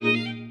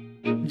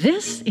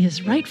This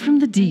is Right from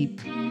the Deep.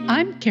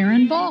 I'm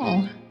Karen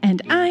Ball.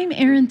 And I'm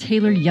Erin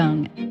Taylor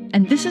Young.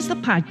 And this is the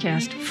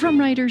podcast from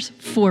writers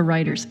for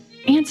writers,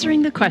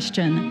 answering the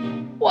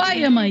question, why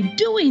am I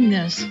doing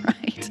this?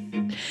 Right.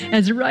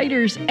 As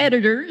writers,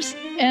 editors,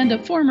 and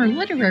a former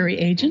literary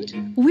agent,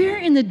 we're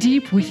in the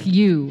deep with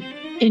you,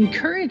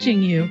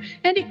 encouraging you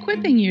and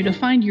equipping you to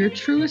find your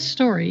truest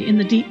story in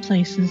the deep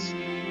places.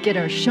 Get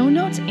our show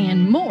notes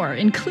and more,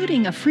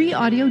 including a free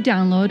audio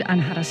download on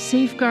how to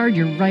safeguard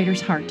your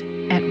writer's heart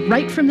at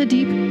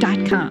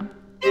rightfromthedeep.com.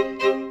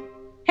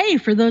 Hey,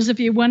 for those of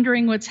you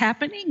wondering what's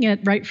happening at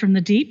Right from the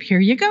Deep, here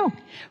you go.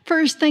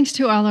 First, thanks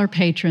to all our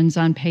patrons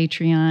on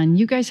Patreon.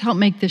 You guys help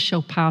make this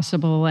show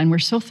possible, and we're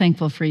so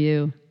thankful for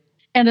you.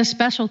 And a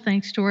special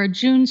thanks to our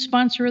June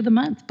sponsor of the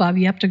month,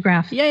 Bobby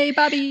Updegraff. Yay,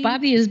 Bobby!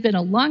 Bobby has been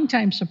a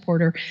longtime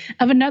supporter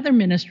of another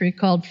ministry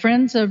called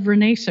Friends of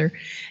Renacer,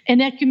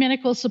 an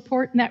ecumenical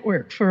support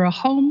network for a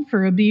home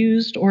for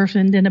abused,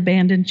 orphaned, and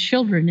abandoned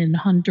children in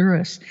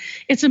Honduras.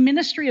 It's a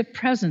ministry of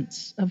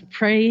presence, of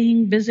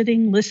praying,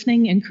 visiting,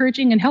 listening,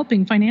 encouraging, and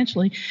helping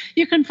financially.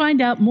 You can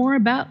find out more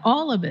about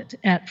all of it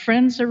at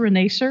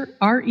friendsofrenacer,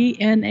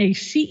 RENACER.com.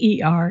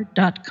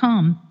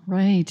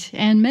 Right.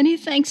 And many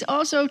thanks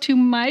also to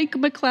Mike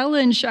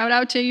McClellan. Shout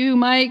out to you,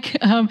 Mike,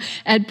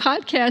 at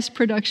Podcast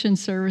Production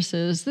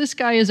Services. This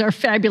guy is our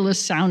fabulous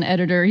sound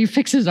editor. He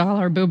fixes all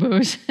our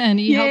boo-boos, and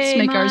he helps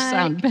make our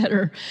sound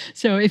better.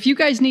 So if you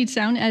guys need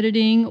sound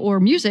editing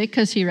or music,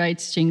 because he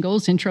writes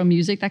jingles, intro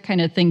music, that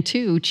kind of thing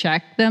too,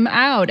 check them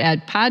out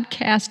at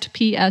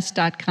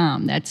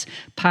podcastps.com. That's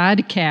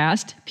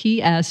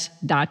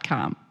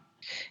podcastps.com.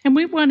 And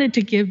we wanted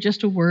to give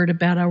just a word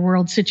about our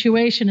world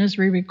situation as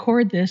we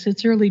record this.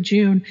 It's early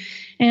June,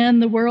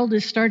 and the world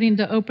is starting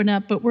to open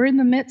up, but we're in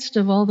the midst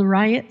of all the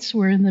riots.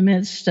 We're in the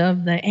midst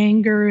of the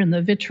anger and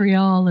the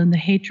vitriol and the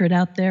hatred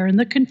out there and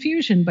the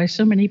confusion by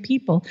so many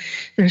people.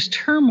 There's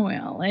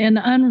turmoil and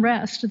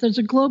unrest. There's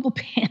a global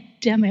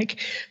pandemic.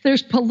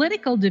 There's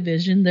political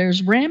division.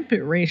 There's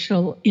rampant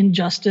racial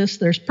injustice.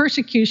 There's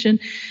persecution.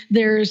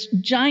 There's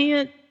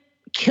giant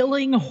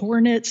killing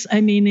hornets.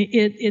 I mean,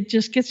 it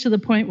just gets to the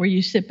point where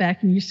you sit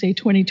back and you say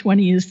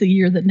 2020 is the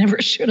year that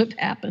never should have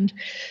happened.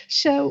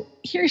 So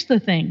here's the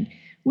thing.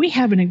 We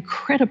have an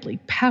incredibly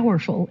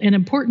powerful and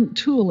important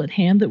tool at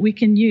hand that we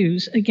can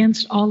use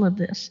against all of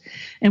this.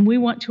 And we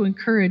want to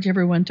encourage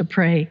everyone to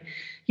pray.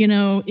 You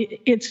know,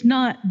 it's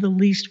not the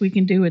least we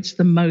can do. It's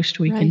the most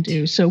we can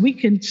do. So we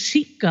can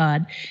seek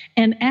God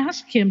and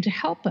ask him to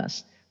help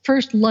us.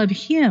 First, love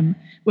him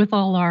with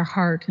all our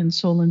heart and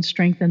soul and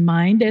strength and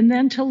mind, and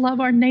then to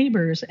love our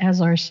neighbors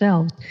as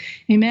ourselves.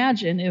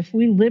 Imagine if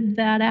we lived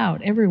that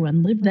out,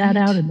 everyone lived that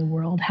out in the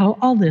world, how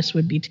all this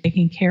would be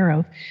taken care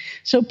of.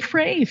 So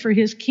pray for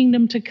his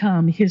kingdom to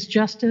come, his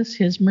justice,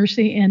 his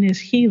mercy, and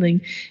his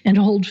healing, and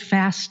hold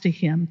fast to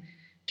him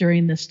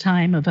during this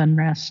time of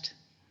unrest.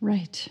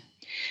 Right.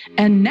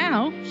 And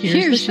now,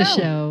 here's the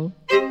show.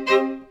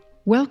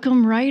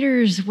 Welcome,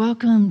 writers.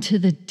 Welcome to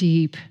the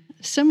deep.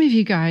 Some of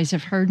you guys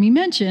have heard me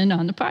mention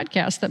on the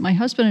podcast that my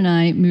husband and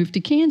I moved to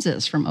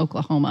Kansas from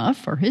Oklahoma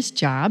for his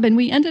job, and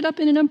we ended up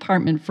in an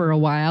apartment for a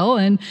while,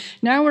 and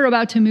now we're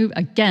about to move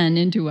again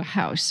into a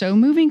house. So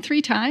moving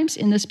 3 times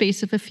in the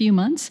space of a few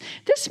months,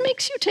 this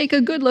makes you take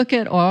a good look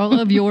at all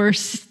of your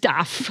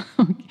stuff,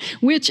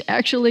 which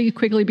actually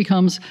quickly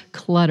becomes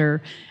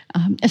clutter.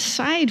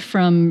 Aside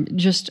from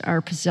just our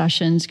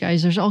possessions,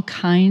 guys, there's all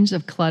kinds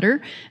of clutter.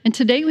 And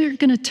today we're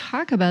going to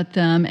talk about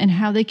them and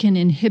how they can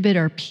inhibit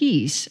our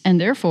peace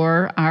and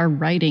therefore our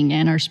writing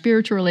and our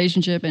spiritual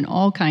relationship and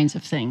all kinds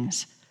of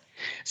things.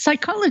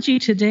 Psychology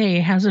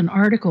Today has an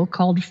article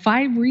called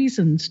 5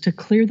 Reasons to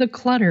Clear the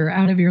Clutter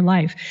Out of Your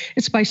Life.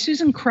 It's by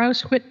Susan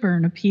Krauss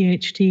Whitburn, a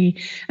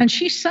PhD, and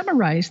she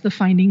summarized the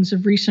findings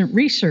of recent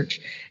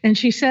research. And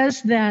she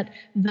says that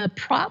the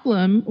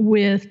problem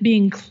with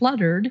being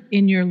cluttered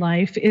in your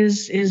life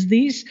is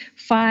these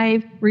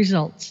 5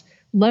 results.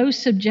 Low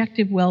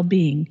subjective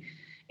well-being.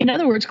 In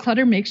other words,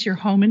 clutter makes your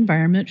home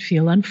environment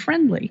feel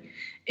unfriendly.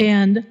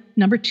 And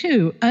number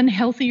 2,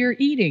 unhealthier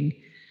eating.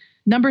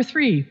 Number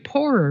 3,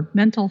 poorer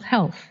mental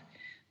health.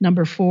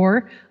 Number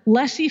 4,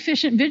 less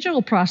efficient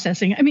visual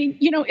processing. I mean,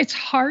 you know, it's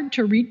hard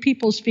to read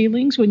people's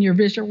feelings when your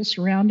visual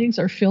surroundings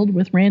are filled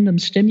with random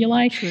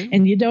stimuli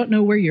and you don't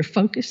know where your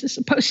focus is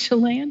supposed to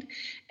land.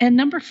 And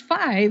number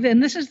 5,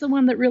 and this is the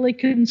one that really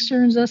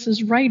concerns us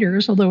as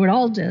writers, although it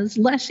all does,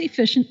 less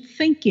efficient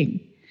thinking.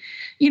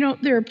 You know,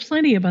 there are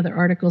plenty of other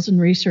articles and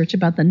research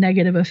about the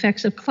negative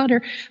effects of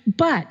clutter,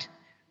 but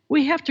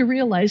we have to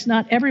realize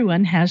not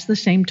everyone has the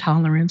same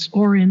tolerance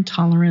or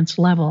intolerance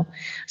level.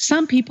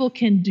 Some people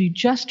can do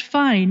just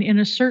fine in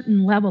a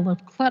certain level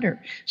of clutter.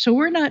 So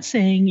we're not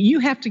saying you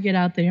have to get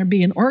out there and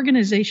be an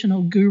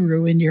organizational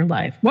guru in your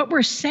life. What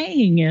we're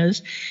saying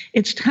is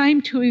it's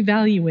time to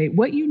evaluate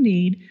what you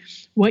need,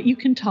 what you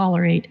can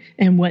tolerate,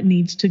 and what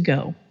needs to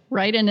go.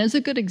 Right. And as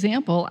a good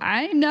example,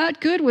 I'm not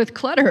good with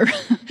clutter.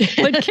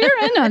 But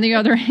Karen, on the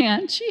other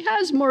hand, she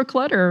has more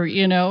clutter,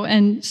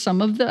 and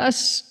some of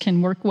us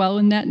can work well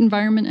in that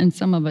environment and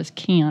some of us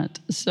can't.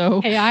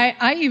 So, hey,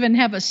 I even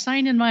have a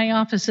sign in my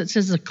office that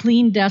says a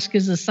clean desk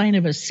is a sign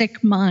of a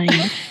sick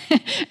mind.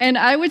 And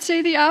I would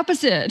say the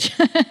opposite.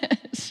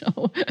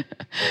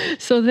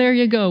 So there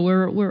you go.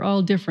 We're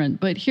all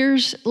different. But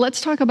let's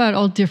talk about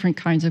all different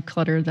kinds of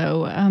clutter,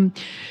 though.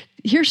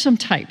 Here's some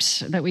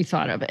types that we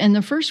thought of. And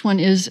the first one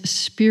is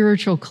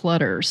spiritual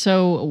clutter.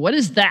 So what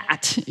is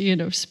that?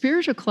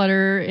 Spiritual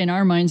clutter in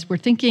our minds, we're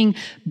thinking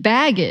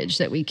baggage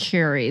that we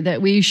carry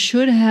that we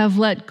should have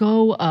let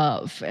go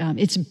of.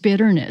 It's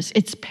bitterness.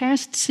 It's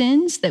past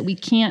sins that we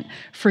can't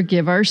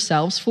forgive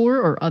ourselves for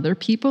or other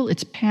people.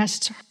 It's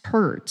past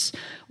hurts.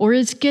 Or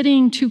it's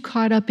getting too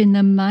caught up in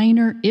the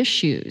minor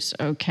issues,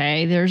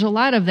 okay? There's a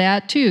lot of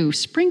that too.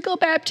 Sprinkle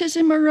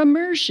baptism or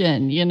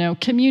immersion,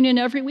 communion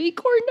every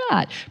week or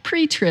not.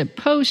 Pre-trib,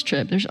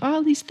 post-trib, there's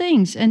all these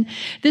things. And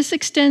this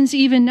extends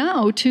even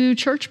now to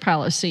church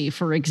policy,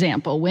 for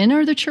example. When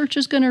are the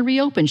churches going to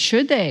reopen?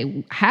 Should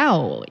they?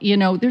 How?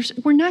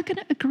 We're not going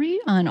to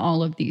agree on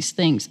all of these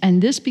things.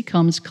 And this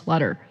becomes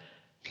clutter.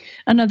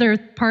 Another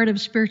part of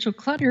spiritual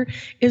clutter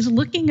is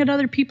looking at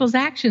other people's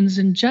actions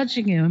and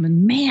judging them.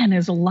 And man,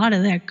 there's a lot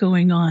of that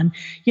going on.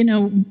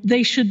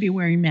 They should be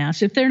wearing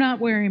masks. If they're not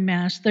wearing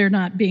masks, they're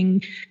not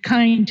being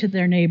kind to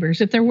their neighbors.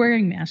 If they're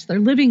wearing masks, they're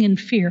living in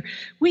fear.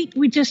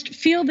 We just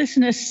feel this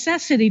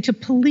necessity to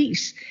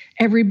police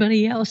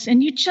everybody else.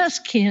 And you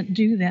just can't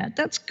do that.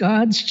 That's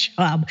God's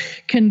job,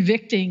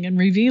 convicting and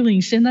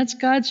revealing sin. That's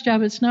God's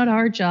job. It's not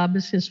our job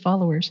as his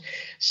followers.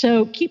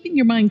 So keeping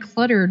your mind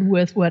cluttered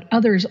with what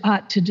others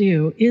ought to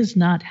do is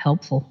not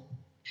helpful.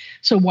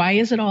 So why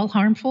is it all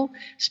harmful?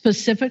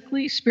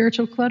 Specifically,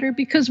 spiritual clutter,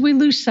 because we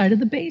lose sight of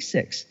the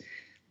basics.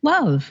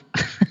 Love.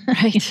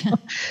 Right.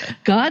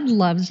 God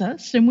loves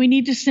us, and we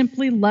need to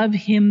simply love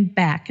him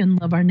back and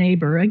love our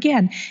neighbor.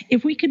 Again,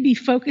 if we could be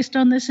focused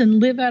on this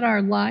and live out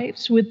our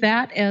lives with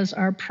that as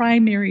our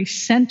primary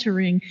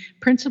centering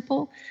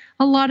principle,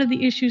 a lot of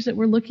the issues that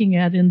we're looking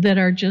at and that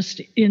are just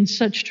in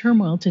such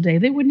turmoil today,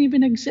 they wouldn't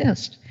even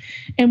exist.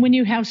 And when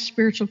you have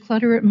spiritual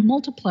clutter, it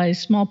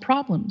multiplies small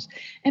problems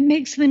and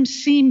makes them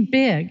seem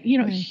big,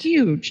 right.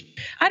 Huge.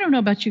 I don't know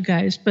about you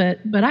guys, but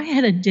I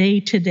had a day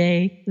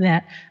today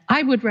that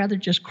I would rather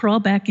just crawl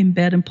back in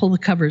bed and pull the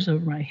covers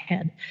over my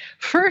head.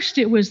 First,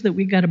 it was that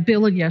we got a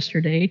bill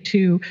yesterday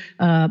to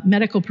a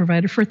medical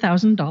provider for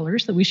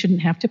 $1,000 that we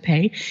shouldn't have to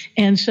pay.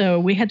 And so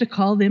we had to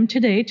call them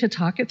today to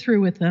talk it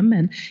through with them.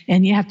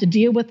 And you have to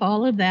deal with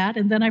all of that.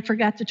 And then I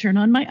forgot to turn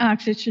on my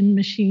oxygen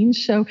machine.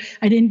 So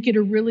I didn't get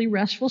a really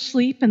restful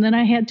sleep. And then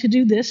I had to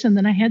do this. And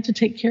then I had to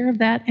take care of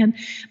that. And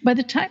by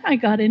the time I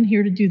got in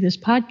here to do this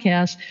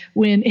podcast,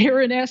 when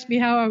Erin asked me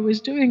how I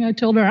was doing, I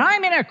told her,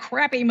 I'm in a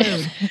crappy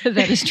mood.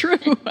 That is true.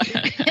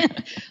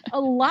 A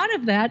lot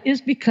of that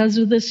is because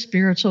of the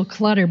spiritual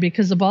clutter,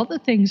 because of all the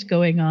things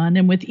going on.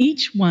 And with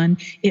each one,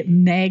 it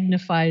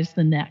magnifies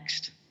the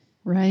next.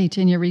 Right.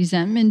 And your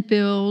resentment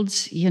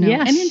builds,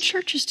 Yes. And in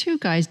churches too,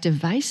 guys,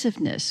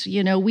 divisiveness.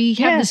 We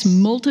have this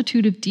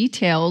multitude of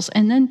details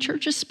and then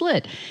churches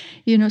split.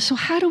 So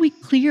how do we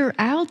clear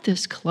out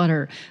this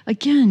clutter?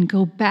 Again,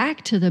 go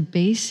back to the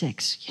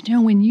basics.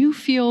 When you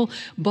feel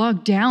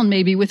bogged down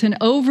maybe with an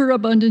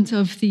overabundance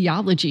of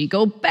theology,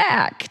 go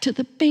back to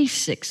the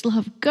basics.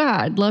 Love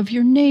God, love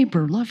your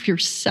neighbor, love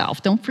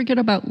yourself. Don't forget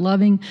about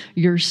loving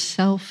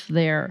yourself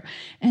there.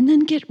 And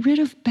then get rid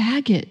of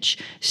baggage.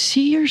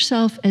 See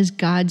yourself as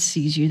God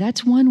sees you.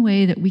 That's one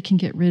way that we can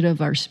get rid of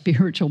our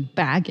spiritual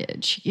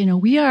baggage.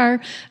 We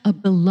are a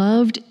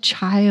beloved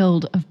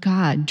child of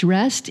God,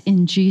 dressed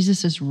in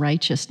Jesus'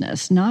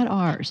 righteousness, not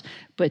ours,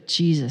 but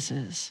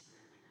Jesus's.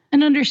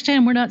 And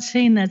understand, we're not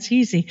saying that's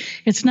easy.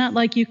 It's not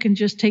like you can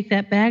just take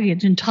that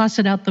baggage and toss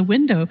it out the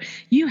window.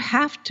 You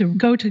have to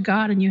go to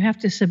God and you have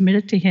to submit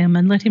it to him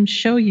and let him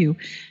show you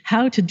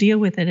how to deal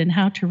with it and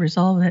how to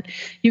resolve it.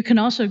 You can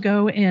also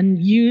go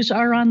and use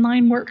our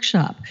online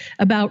workshop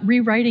about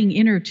rewriting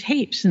inner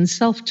tapes and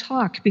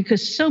self-talk,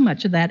 because so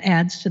much of that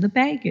adds to the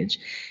baggage.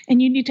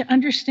 And you need to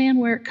understand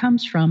where it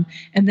comes from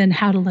and then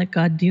how to let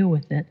God deal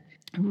with it.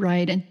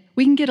 Right. And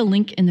we can get a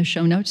link in the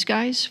show notes,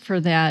 guys, for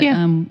that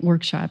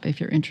workshop if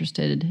you're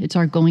interested. It's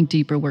our Going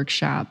Deeper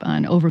workshop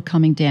on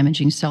overcoming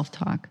damaging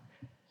self-talk.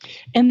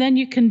 And then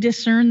you can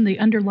discern the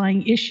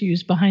underlying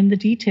issues behind the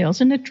details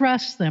and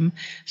address them.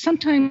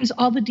 Sometimes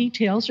all the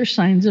details are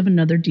signs of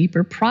another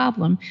deeper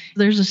problem.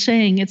 There's a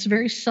saying, it's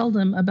very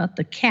seldom about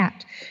the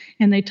cat.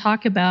 And they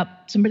talk about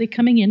somebody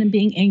coming in and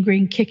being angry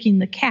and kicking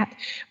the cat.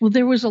 Well,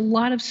 there was a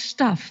lot of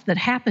stuff that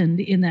happened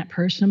in that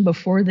person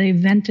before they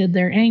vented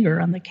their anger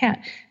on the cat.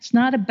 It's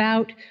not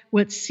about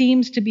what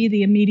seems to be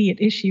the immediate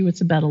issue. It's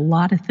about a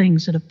lot of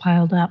things that have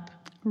piled up.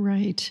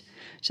 Right.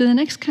 So the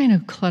next kind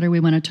of clutter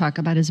we want to talk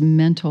about is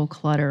mental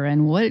clutter.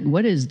 And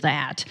what is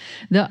that?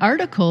 The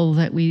article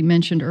that we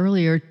mentioned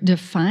earlier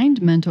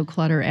defined mental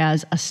clutter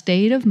as a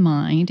state of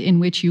mind in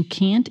which you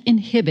can't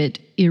inhibit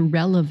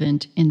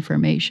irrelevant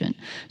information.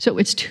 So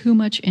it's too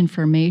much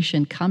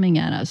information coming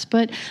at us.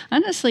 But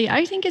honestly,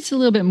 I think it's a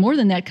little bit more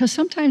than that, because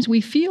sometimes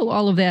we feel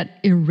all of that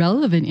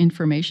irrelevant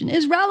information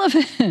is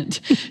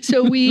relevant.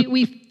 So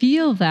we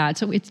feel that.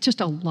 So it's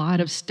just a lot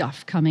of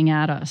stuff coming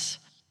at us.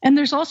 And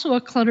there's also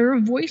a clutter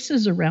of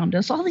voices around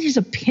us, all these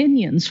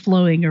opinions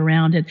flowing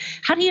around it.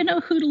 How do you know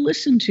who to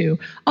listen to?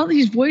 All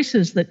these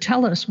voices that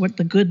tell us what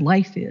the good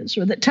life is,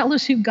 or that tell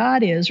us who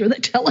God is, or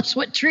that tell us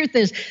what truth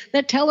is,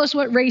 that tell us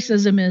what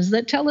racism is,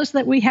 that tell us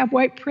that we have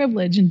white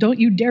privilege and don't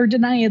you dare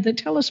deny it, that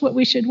tell us what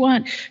we should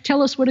want,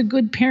 tell us what a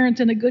good parent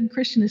and a good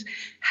Christian is.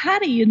 How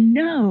do you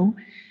know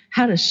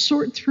how to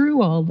sort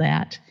through all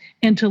that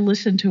and to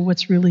listen to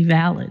what's really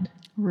valid?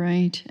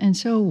 Right. And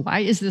so why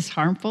is this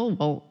harmful?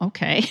 Well,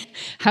 okay.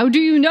 How do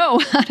you know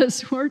how to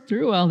sort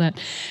through all that?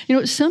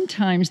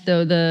 Sometimes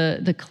though,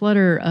 the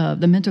clutter,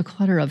 the mental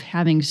clutter of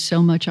having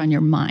so much on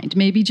your mind,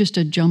 maybe just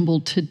a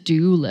jumbled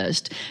to-do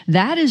list,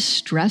 that is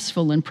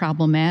stressful and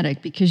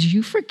problematic because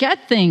you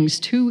forget things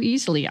too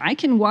easily. I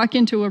can walk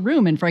into a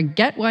room and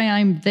forget why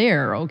I'm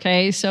there,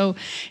 okay? So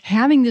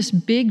having this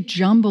big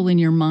jumble in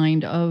your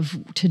mind of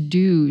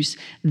to-dos,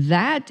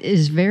 that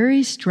is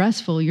very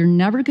stressful. You're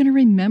never going to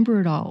remember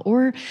it all.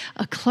 Or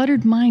a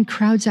cluttered mind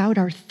crowds out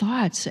our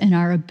thoughts and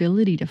our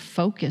ability to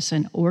focus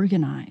and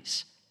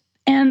organize.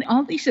 And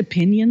all these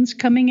opinions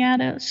coming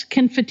at us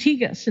can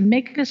fatigue us and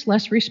make us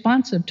less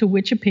responsive to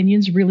which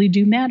opinions really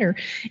do matter.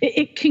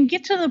 It can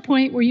get to the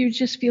point where you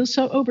just feel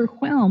so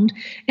overwhelmed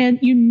and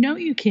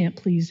you can't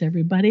please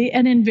everybody.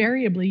 And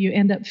invariably you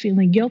end up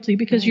feeling guilty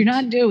because You're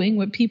not doing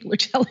what people are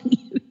telling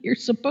you you're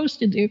supposed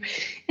to do.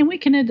 And we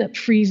can end up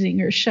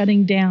freezing or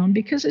shutting down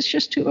because it's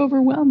just too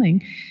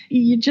overwhelming.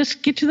 You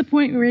just get to the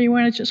point where you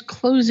want to just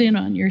close in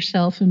on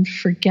yourself and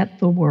forget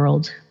the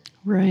world.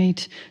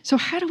 Right. So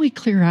how do we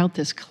clear out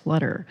this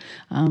clutter?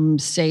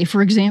 Say,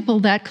 for example,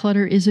 that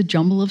clutter is a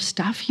jumble of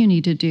stuff you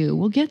need to do.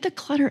 Well, get the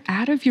clutter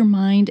out of your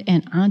mind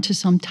and onto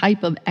some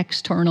type of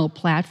external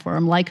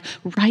platform, like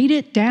write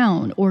it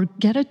down or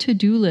get a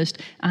to-do list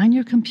on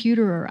your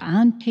computer or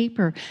on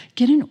paper.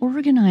 Get an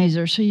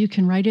organizer so you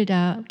can write it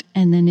out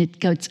and then it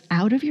gets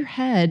out of your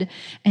head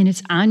and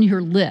it's on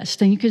your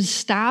list. And you can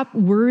stop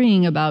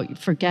worrying about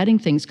forgetting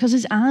things because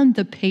it's on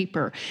the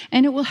paper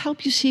and it will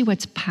help you see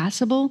what's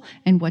possible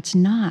and what's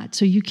not,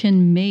 so you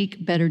can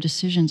make better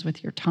decisions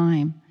with your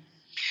time.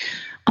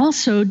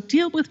 Also,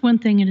 deal with one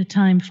thing at a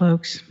time,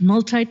 folks.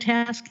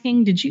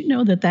 Multitasking, did you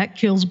know that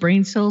kills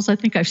brain cells? I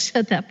think I've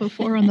said that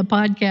before on the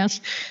podcast.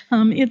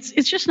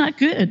 It's just not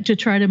good to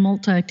try to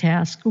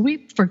multitask.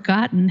 We've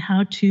forgotten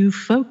how to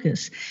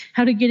focus,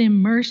 how to get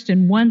immersed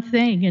in one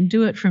thing and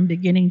do it from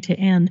beginning to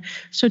end.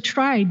 So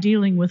try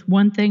dealing with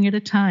one thing at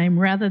a time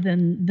rather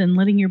than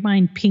letting your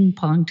mind ping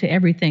pong to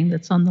everything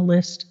that's on the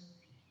list.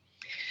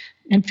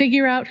 And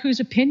figure out whose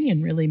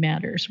opinion really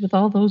matters. With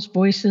all those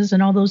voices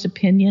and all those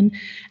opinions,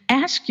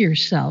 ask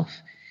yourself,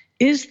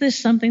 is this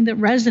something that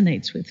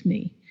resonates with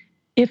me?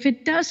 If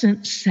it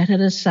doesn't, set it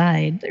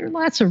aside. There are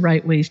lots of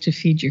right ways to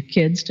feed your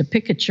kids, to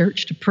pick a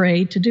church, to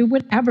pray, to do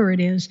whatever it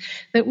is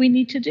that we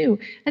need to do.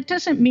 It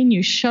doesn't mean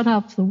you shut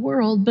off the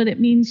world, but it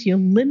means you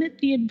limit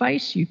the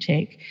advice you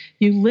take.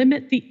 You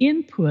limit the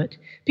input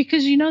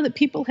because you know that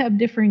people have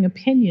differing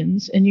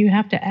opinions and you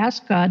have to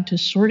ask God to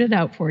sort it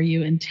out for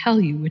you and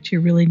tell you what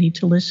you really need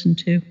to listen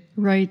to.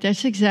 Right,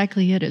 that's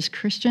exactly it. As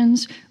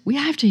Christians, we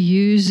have to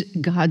use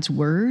God's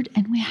word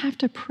and we have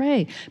to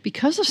pray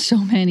because of so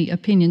many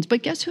opinions.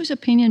 But guess whose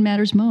opinion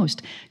matters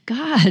most?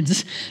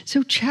 God's.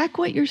 So check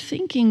what you're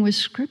thinking with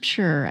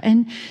Scripture.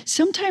 And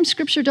sometimes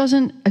Scripture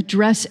doesn't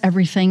address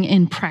everything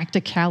in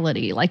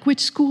practicality, like which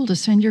school to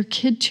send your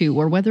kid to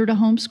or whether to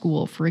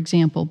homeschool, for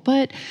example.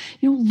 But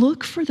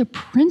look for the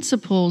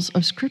principles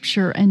of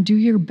Scripture and do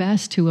your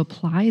best to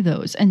apply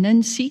those. And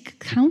then seek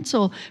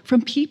counsel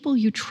from people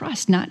you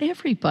trust, not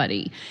everybody.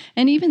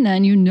 And even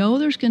then,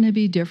 there's going to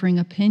be differing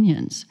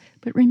opinions.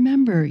 But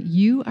remember,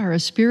 you are a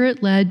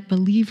Spirit-led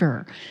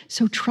believer,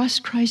 so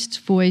trust Christ's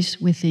voice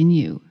within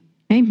you.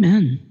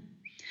 Amen.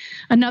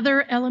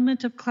 Another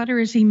element of clutter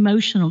is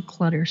emotional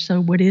clutter. So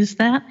what is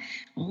that?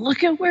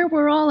 Look at where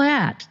we're all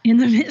at in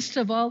the midst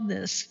of all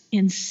this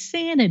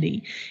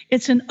insanity.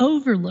 It's an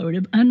overload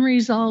of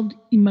unresolved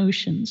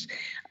emotions.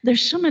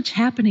 There's so much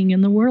happening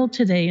in the world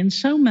today, and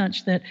so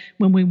much that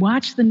when we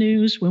watch the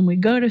news, when we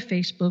go to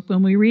Facebook,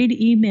 when we read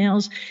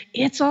emails,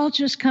 it's all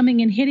just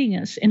coming and hitting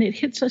us, and it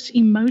hits us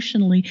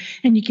emotionally,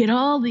 and you get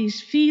all these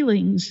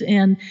feelings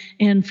and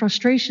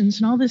frustrations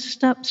and all this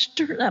stuff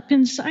stirred up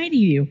inside of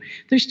you.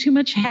 There's too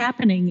much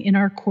happening in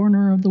our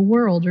corner of the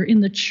world or in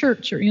the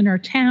church or in our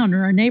town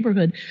or our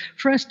neighborhood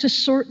for us to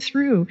sort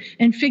through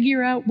and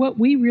figure out what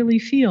we really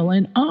feel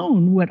and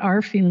own what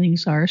our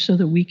feelings are so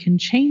that we can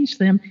change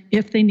them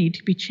if they need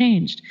to be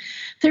changed.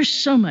 There's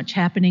so much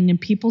happening in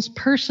people's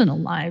personal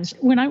lives.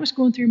 When I was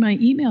going through my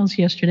emails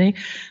yesterday,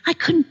 I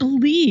couldn't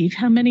believe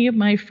how many of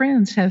my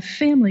friends have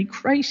family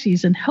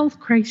crises and health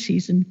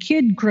crises and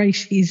kid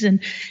crises. And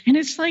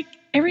it's like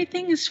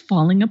everything is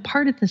falling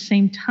apart at the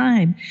same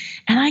time.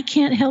 And I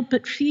can't help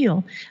but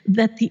feel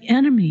that the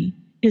enemy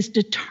is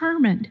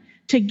determined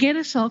to get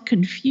us all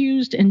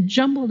confused and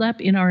jumbled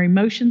up in our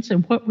emotions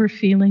and what we're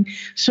feeling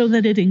so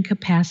that it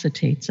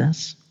incapacitates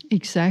us.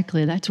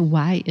 Exactly. That's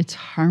why it's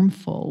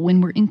harmful.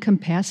 When we're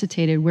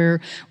incapacitated, we're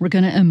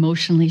going to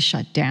emotionally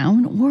shut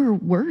down, or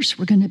worse,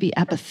 we're going to be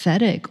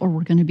apathetic, or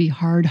we're going to be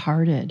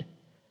hard-hearted.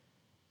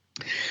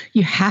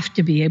 You have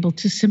to be able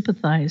to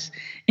sympathize,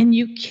 and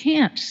you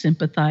can't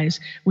sympathize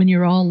when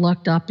you're all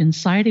locked up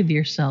inside of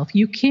yourself.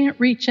 You can't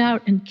reach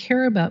out and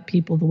care about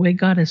people the way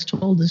God has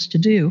told us to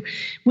do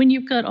when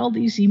you've got all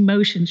these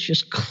emotions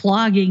just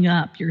clogging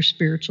up your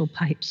spiritual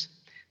pipes.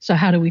 So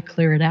how do we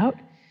clear it out?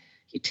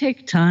 You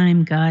take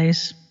time,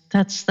 guys.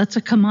 That's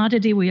a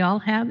commodity we all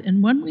have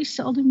and one we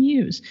seldom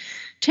use.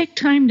 Take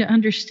time to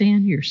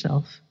understand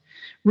yourself.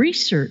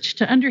 Research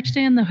to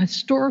understand the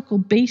historical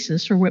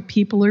basis for what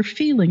people are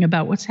feeling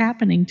about what's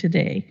happening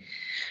today.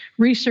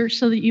 Research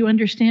so that you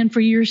understand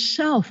for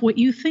yourself what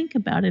you think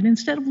about it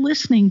instead of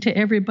listening to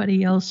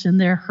everybody else in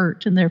their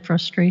hurt and their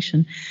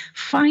frustration.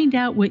 Find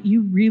out what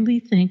you really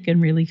think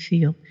and really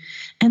feel,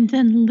 and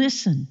then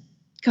listen.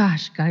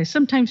 Gosh, guys,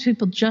 sometimes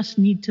people just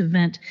need to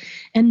vent,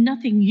 and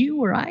nothing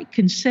you or I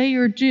can say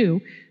or do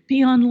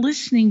beyond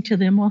listening to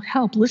them will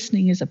help.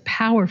 Listening is a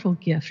powerful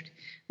gift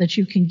that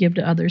you can give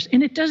to others.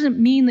 And it doesn't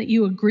mean that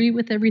you agree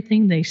with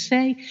everything they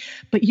say,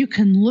 but you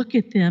can look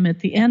at them at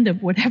the end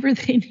of whatever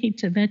they need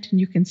to vent, and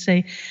you can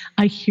say,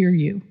 I hear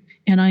you,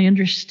 and I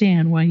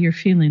understand why you're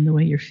feeling the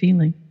way you're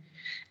feeling.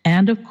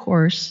 And of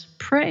course,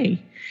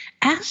 pray.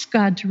 Ask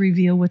God to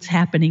reveal what's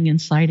happening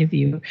inside of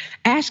you.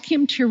 Ask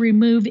Him to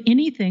remove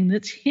anything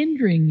that's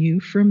hindering you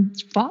from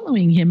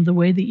following Him the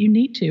way that you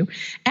need to.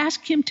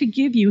 Ask Him to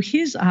give you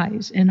His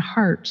eyes and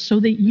heart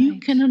so that you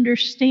can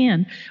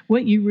understand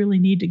what you really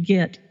need to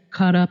get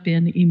caught up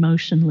in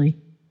emotionally.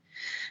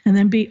 And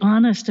then be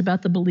honest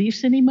about the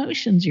beliefs and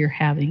emotions you're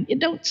having. You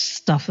don't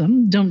stuff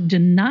them. Don't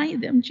deny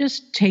them.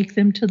 Just take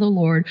them to the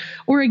Lord.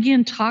 Or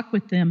again, talk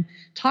with them.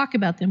 Talk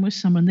about them with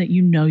someone that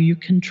you know you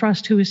can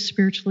trust, who is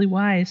spiritually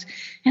wise.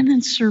 And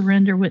then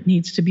surrender what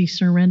needs to be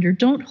surrendered.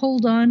 Don't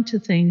hold on to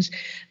things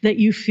that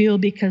you feel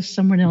because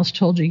someone else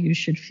told you you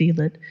should feel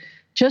it.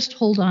 Just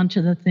hold on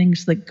to the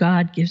things that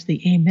God gives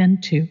the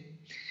amen to.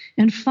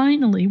 And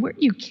finally, where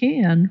you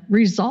can,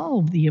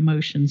 resolve the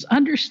emotions,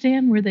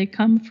 understand where they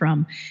come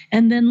from,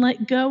 and then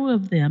let go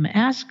of them.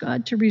 Ask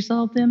God to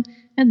resolve them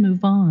and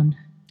move on.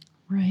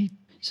 Right.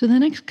 So the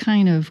next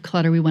kind of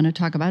clutter we want to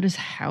talk about is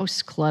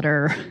house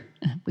clutter.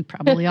 We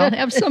probably all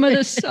have some of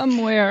this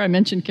somewhere. I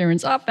mentioned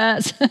Karen's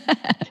office.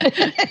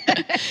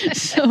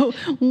 So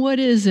what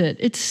is it?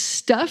 It's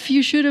stuff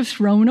you should have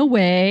thrown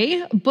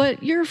away,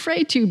 but you're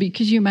afraid to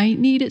because you might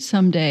need it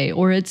someday.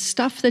 Or it's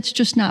stuff that's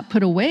just not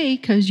put away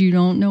because you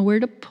don't know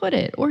where to put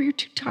it, or you're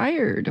too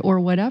tired,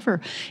 or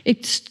whatever.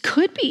 It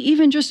could be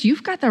even just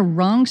you've got the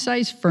wrong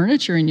size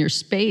furniture in your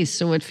space,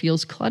 so it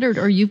feels cluttered,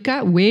 or you've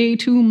got way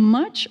too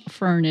much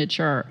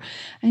furniture.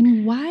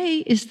 And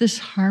why is this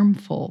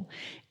harmful?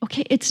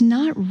 Okay, it's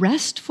not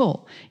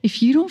restful.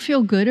 If you don't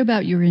feel good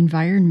about your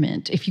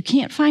environment, if you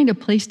can't find a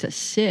place to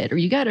sit, or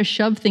you got to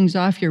shove things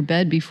off your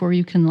bed before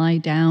you can lie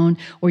down,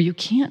 or you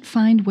can't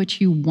find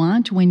what you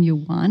want when you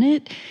want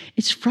it,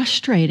 it's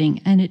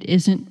frustrating and it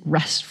isn't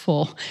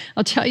restful.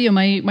 I'll tell you,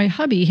 my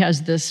hubby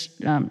has this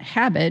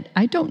habit.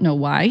 I don't know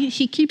why.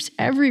 He keeps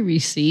every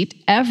receipt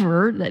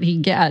ever that he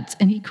gets,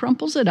 and he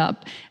crumples it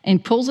up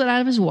and pulls it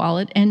out of his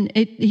wallet, and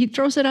he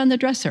throws it on the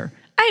dresser.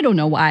 I don't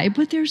know why,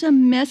 but there's a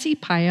messy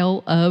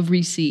pile of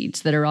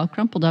receipts that are all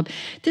crumpled up.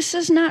 This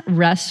is not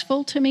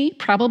restful to me,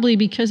 probably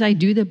because I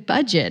do the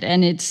budget,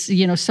 and it's,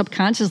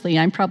 subconsciously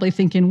I'm probably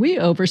thinking we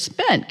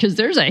overspent because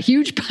there's a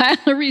huge pile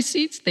of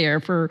receipts there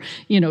for,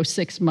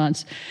 6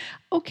 months.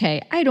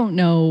 Okay, I don't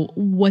know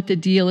what the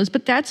deal is,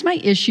 but that's my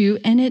issue,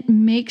 and it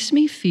makes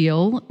me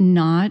feel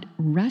not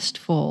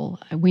restful.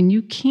 When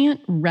you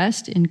can't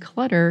rest in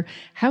clutter,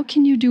 how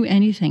can you do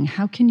anything?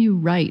 How can you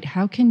write?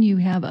 How can you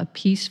have a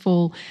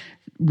peaceful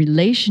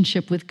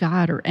relationship with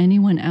God or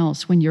anyone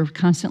else when you're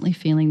constantly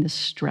feeling this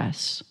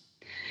stress?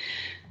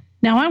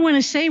 Now, I want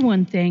to say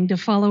one thing to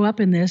follow up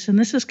in this, and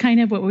this is kind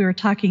of what we were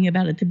talking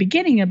about at the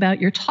beginning about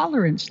your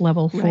tolerance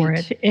level for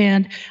it.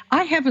 And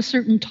I have a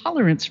certain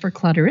tolerance for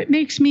clutter. It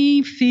makes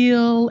me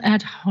feel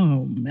at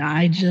home.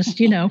 I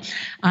just,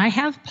 I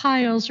have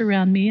piles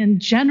around me, and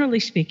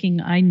generally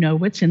speaking, I know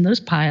what's in those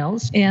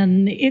piles.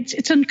 And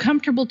it's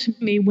uncomfortable to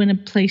me when a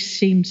place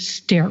seems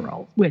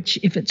sterile, which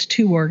if it's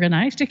too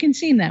organized, it can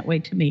seem that way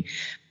to me.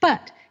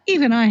 But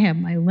even I have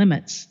my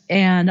limits.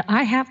 And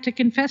I have to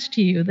confess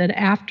to you that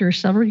after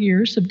several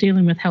years of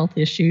dealing with health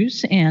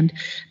issues and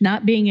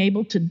not being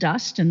able to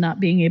dust and not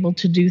being able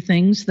to do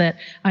things that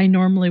I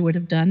normally would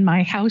have done,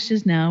 my house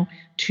is now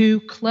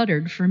too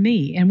cluttered for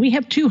me. And we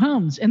have 2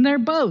 homes, and they're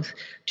both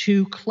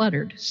too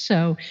cluttered.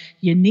 So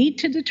you need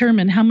to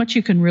determine how much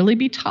you can really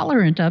be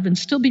tolerant of and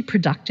still be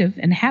productive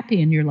and happy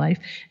in your life.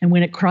 And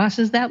when it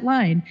crosses that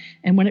line,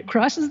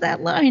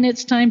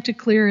 it's time to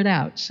clear it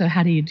out. So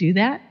how do you do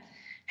that?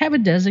 Have a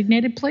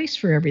designated place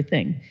for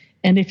everything.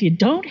 And if you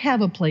don't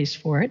have a place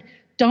for it,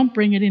 don't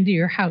bring it into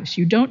your house.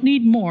 You don't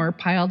need more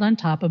piled on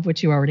top of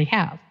what you already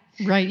have.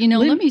 Right.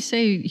 Let me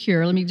say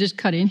here, let me just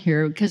cut in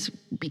here,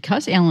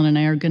 because Alan and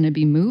I are going to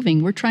be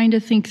moving, we're trying to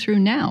think through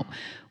now,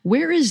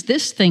 where is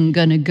this thing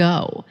going to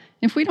go?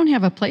 If we don't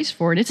have a place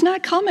for it, it's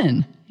not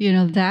coming.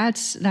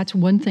 That's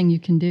one thing you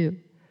can do.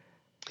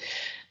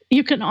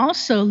 You can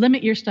also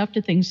limit your stuff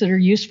to things that are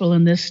useful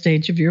in this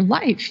stage of your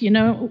life.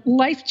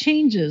 Life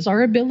changes,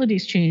 our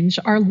abilities change,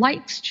 our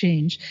likes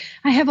change.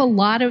 I have a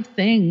lot of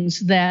things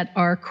that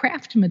are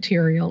craft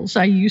materials.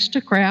 I used to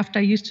craft,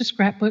 I used to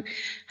scrapbook.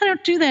 I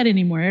don't do that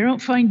anymore. I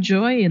don't find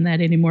joy in that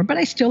anymore, but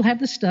I still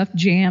have the stuff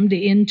jammed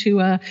into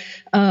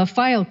a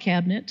file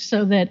cabinet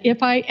so that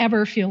if I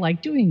ever feel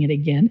like doing it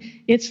again,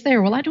 it's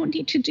there. Well, I don't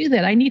need to do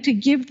that. I need to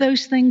give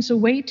those things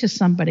away to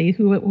somebody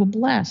who it will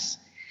bless.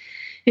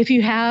 If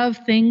you have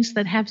things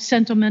that have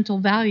sentimental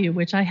value,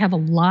 which I have a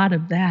lot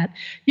of that,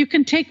 you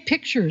can take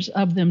pictures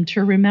of them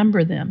to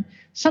remember them.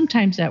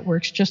 Sometimes that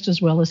works just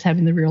as well as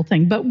having the real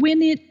thing. But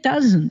when it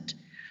doesn't,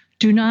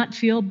 do not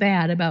feel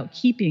bad about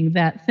keeping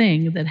that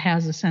thing that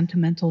has a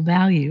sentimental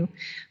value.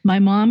 My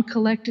mom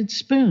collected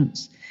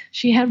spoons.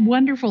 She had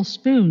wonderful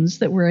spoons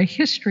that were a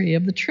history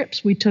of the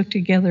trips we took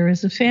together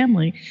as a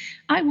family.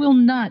 I will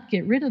not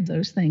get rid of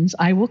those things.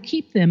 I will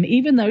keep them,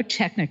 even though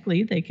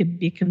technically they could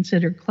be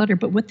considered clutter.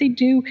 But what they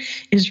do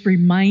is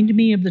remind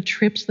me of the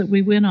trips that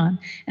we went on,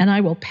 and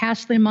I will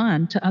pass them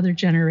on to other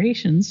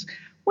generations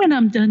when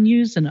I'm done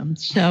using them.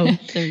 So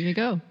there you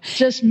go.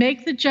 Just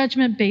make the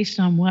judgment based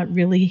on what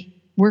really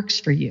works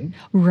for you.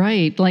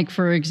 Right. Like,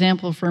 for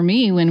example, for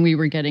me, when we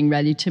were getting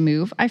ready to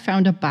move, I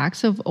found a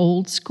box of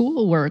old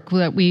schoolwork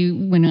that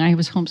when I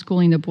was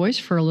homeschooling the boys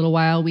for a little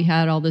while, we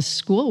had all this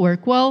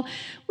schoolwork. Well,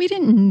 we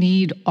didn't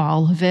need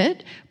all of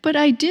it, but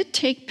I did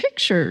take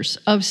pictures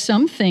of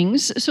some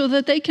things so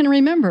that they can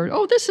remember,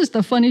 oh, this is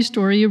the funny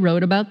story you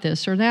wrote about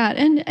this or that.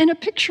 And a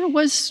picture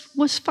was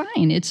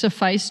fine. It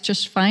sufficed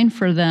just fine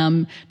for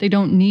them. They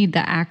don't need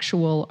the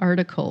actual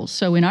article.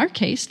 So in our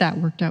case, that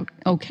worked out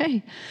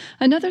okay.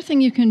 Another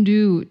thing you can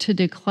do to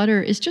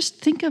declutter is just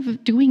think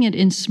of doing it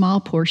in small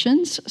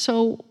portions.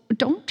 So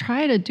don't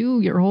try to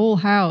do your whole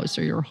house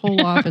or your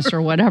whole office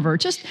or whatever.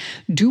 Just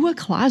do a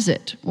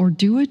closet or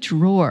do a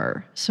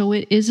drawer so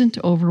it isn't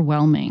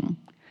overwhelming.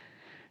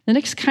 The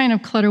next kind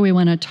of clutter we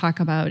want to talk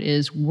about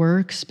is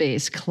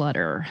workspace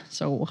clutter.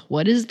 So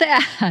what is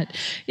that?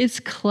 It's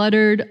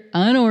cluttered,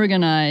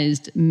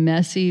 unorganized,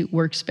 messy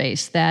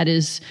workspace. That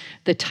is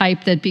the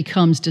type that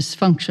becomes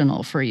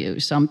dysfunctional for you.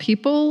 Some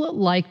people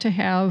like to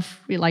have,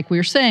 like we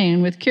were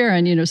saying with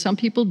Karen, some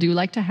people do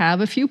like to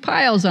have a few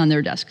piles on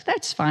their desk.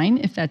 That's fine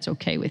if that's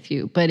okay with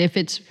you. But if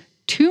it's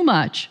too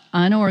much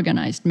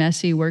unorganized,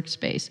 messy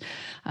workspace.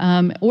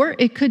 Or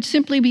it could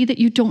simply be that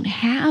you don't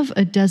have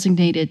a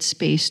designated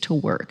space to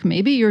work.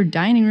 Maybe your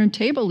dining room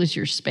table is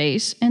your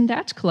space, and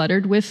that's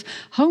cluttered with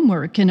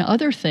homework and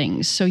other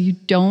things, so you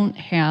don't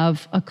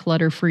have a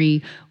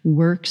clutter-free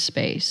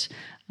workspace.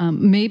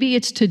 Maybe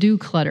it's to-do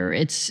clutter.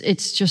 It's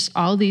just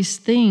all these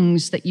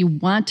things that you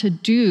want to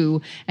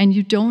do, and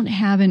you don't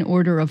have an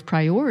order of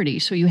priority,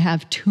 so you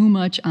have too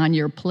much on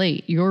your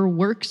plate. Your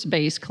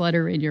workspace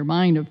clutter in your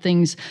mind of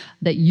things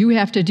that you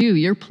have to do,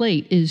 your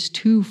plate is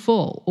too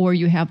full, or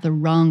you have the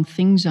wrong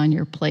things on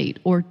your plate,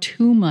 or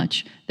too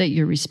much that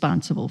you're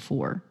responsible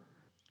for.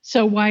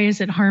 So why is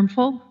it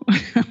harmful?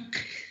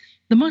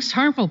 The most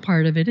harmful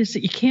part of it is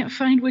that you can't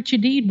find what you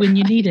need when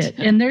you need it.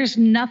 And there's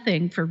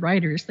nothing for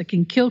writers that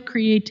can kill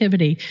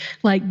creativity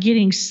like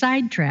getting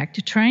sidetracked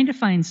to trying to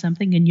find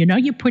something, and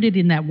you put it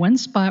in that one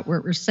spot where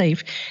it was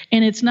safe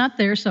and it's not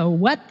there. So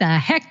what the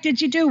heck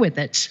did you do with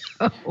it?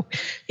 So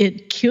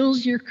it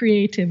kills your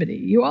creativity.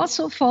 You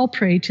also fall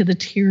prey to the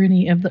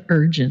tyranny of the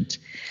urgent.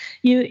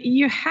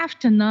 You have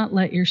to not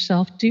let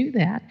yourself do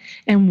that.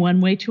 And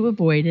one way to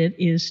avoid it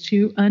is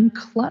to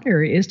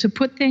unclutter, is to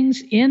put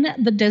things in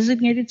the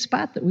designated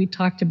spot that we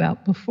talked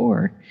about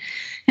before.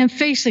 And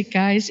face it,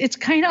 guys, it's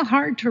kind of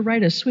hard to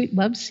write a sweet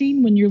love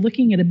scene when you're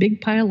looking at a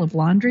big pile of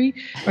laundry,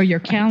 or your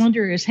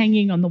calendar is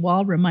hanging on the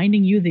wall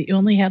reminding you that you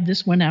only have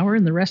this 1 hour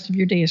and the rest of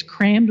your day is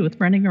crammed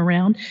with running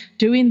around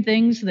doing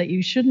things that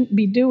you shouldn't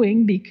be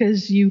doing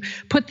because you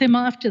put them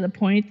off to the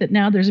point that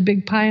now there's a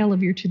big pile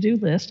of your to-do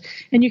list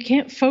and you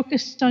can't focus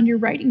on your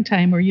writing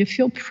time, or you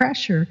feel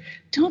pressure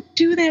Don't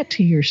do that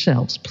to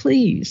yourselves,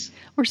 please.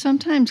 Or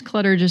sometimes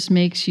clutter just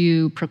makes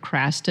you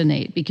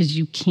procrastinate because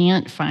you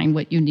can't find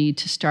what you need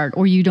to start,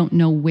 or you don't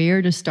know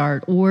where to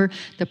start, or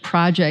the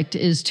project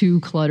is too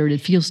cluttered.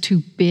 It feels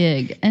too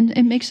big, and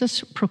it makes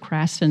us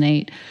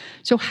procrastinate.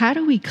 So how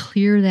do we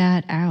clear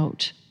that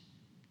out?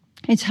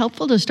 It's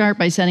helpful to start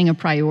by setting a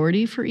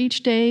priority for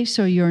each day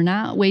so you're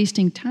not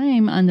wasting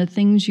time on the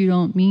things you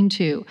don't mean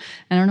to.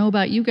 I don't know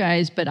about you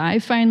guys, but I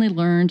finally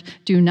learned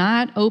do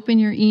not open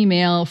your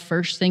email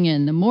first thing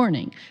in the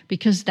morning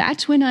because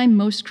that's when I'm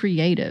most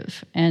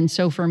creative. And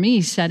so for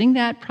me, setting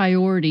that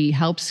priority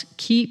helps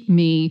keep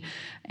me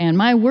and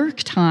my work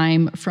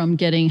time from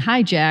getting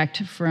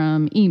hijacked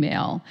from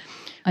email.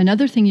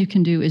 Another thing you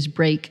can do is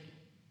break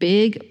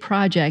big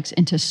projects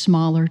into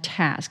smaller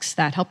tasks.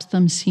 That helps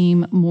them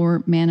seem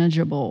more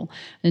manageable.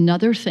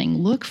 Another thing,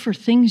 look for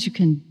things you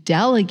can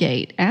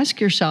delegate.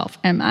 Ask yourself,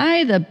 am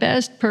I the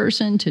best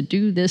person to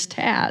do this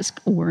task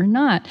or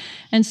not?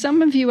 And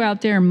some of you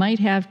out there might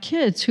have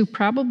kids who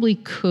probably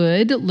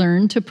could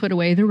learn to put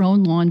away their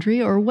own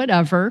laundry or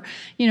whatever.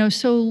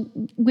 So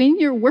when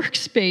your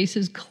workspace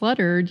is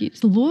cluttered,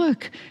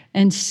 look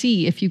and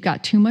see if you've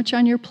got too much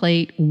on your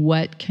plate,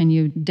 what can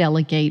you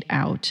delegate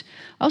out?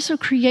 Also,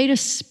 create a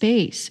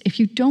space. If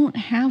you don't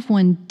have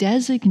one,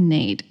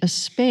 designate a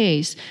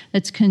space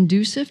that's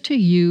conducive to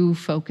you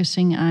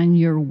focusing on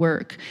your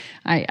work.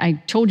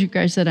 I told you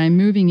guys that I'm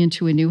moving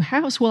into a new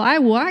house. Well, I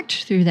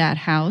walked through that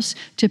house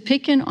to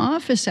pick an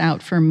office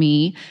out for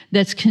me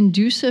that's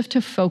conducive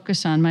to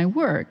focus on my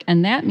work.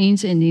 And that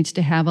means it needs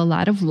to have a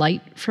lot of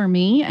light for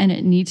me, and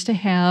it needs to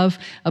have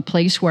a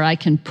place where I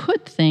can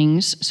put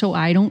things so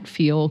I don't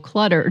feel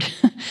cluttered.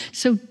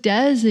 So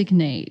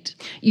designate.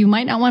 You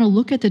might not want to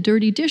look at the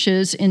dirty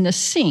dishes in the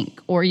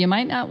sink, or you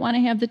might not want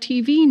to have the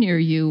TV near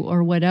you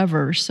or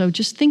whatever. So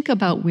just think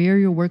about where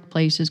your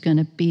workplace is going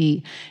to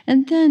be.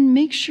 And then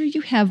make sure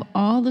you have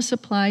all the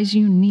supplies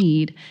you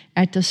need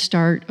at the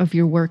start of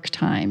your work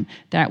time.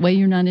 That way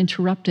you're not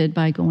interrupted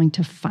by going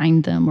to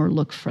find them or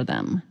look for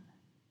them.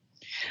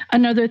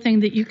 Another thing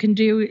that you can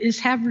do is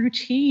have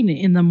routine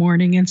in the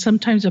morning. And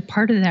sometimes a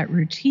part of that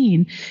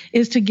routine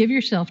is to give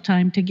yourself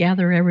time to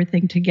gather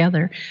everything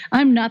together.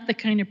 I'm not the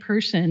kind of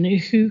person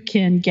who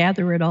can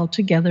gather it all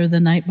together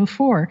the night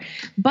before.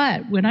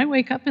 But when I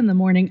wake up in the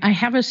morning, I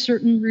have a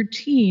certain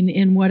routine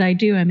in what I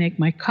do. I make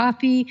my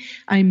coffee,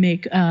 I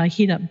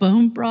heat up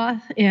bone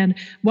broth. And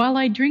while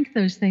I drink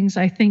those things,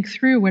 I think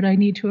through what I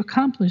need to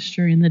accomplish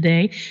during the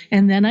day.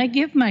 And then I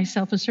give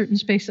myself a certain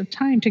space of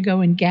time to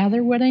go and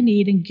gather what I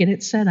need and get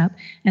it set up,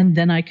 and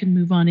then I can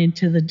move on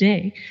into the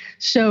day.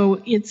 So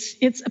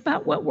it's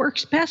about what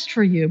works best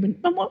for you.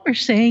 But what we're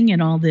saying in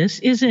all this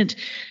isn't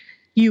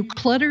you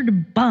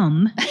cluttered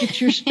bum,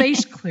 get your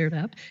space cleared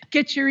up,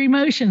 get your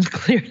emotions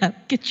cleared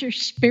up, get your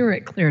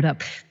spirit cleared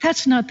up.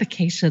 That's not the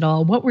case at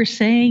all. What we're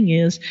saying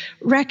is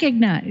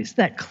recognize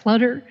that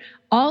clutter,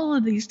 all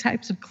of these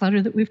types of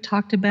clutter that we've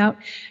talked about,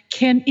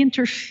 can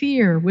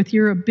interfere with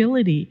your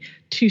ability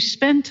to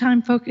spend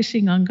time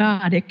focusing on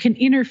God. It can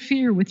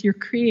interfere with your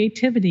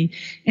creativity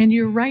and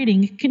your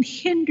writing. It can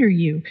hinder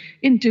you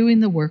in doing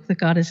the work that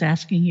God is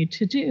asking you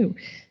to do.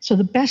 So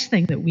the best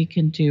thing that we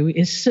can do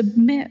is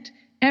submit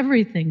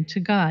everything to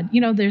God.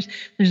 There's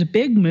a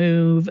big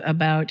move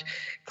about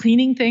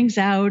cleaning things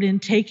out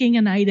and taking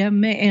an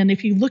item, and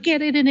if you look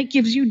at it and it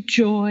gives you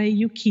joy,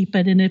 you keep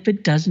it, and if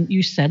it doesn't,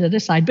 you set it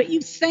aside, but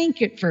you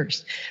thank it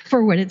first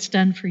for what it's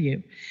done for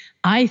you.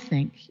 I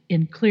think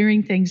in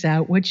clearing things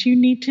out, what you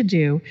need to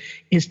do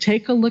is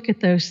take a look at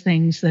those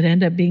things that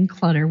end up being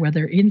clutter,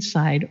 whether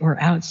inside or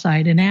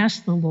outside, and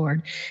ask the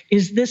Lord,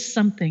 is this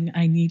something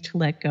I need to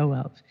let go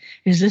of?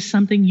 Is this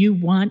something you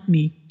want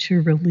me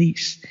to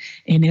release?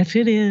 And if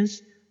it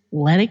is,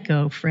 let it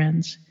go,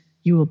 friends.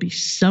 You will be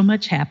so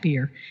much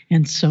happier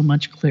and so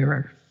much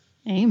clearer.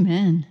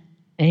 Amen.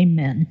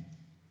 Amen.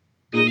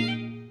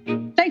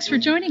 Thanks for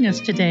joining us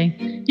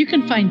today. You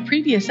can find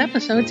previous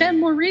episodes and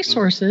more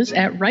resources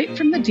at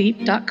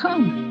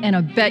writefromthedeep.com. And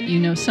I bet you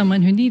know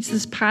someone who needs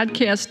this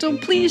podcast, so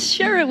please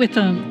share it with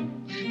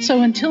them.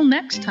 So until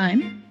next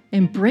time,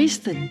 embrace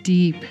the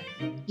deep.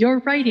 Your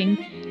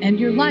writing and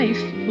your life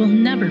will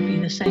never be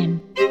the same.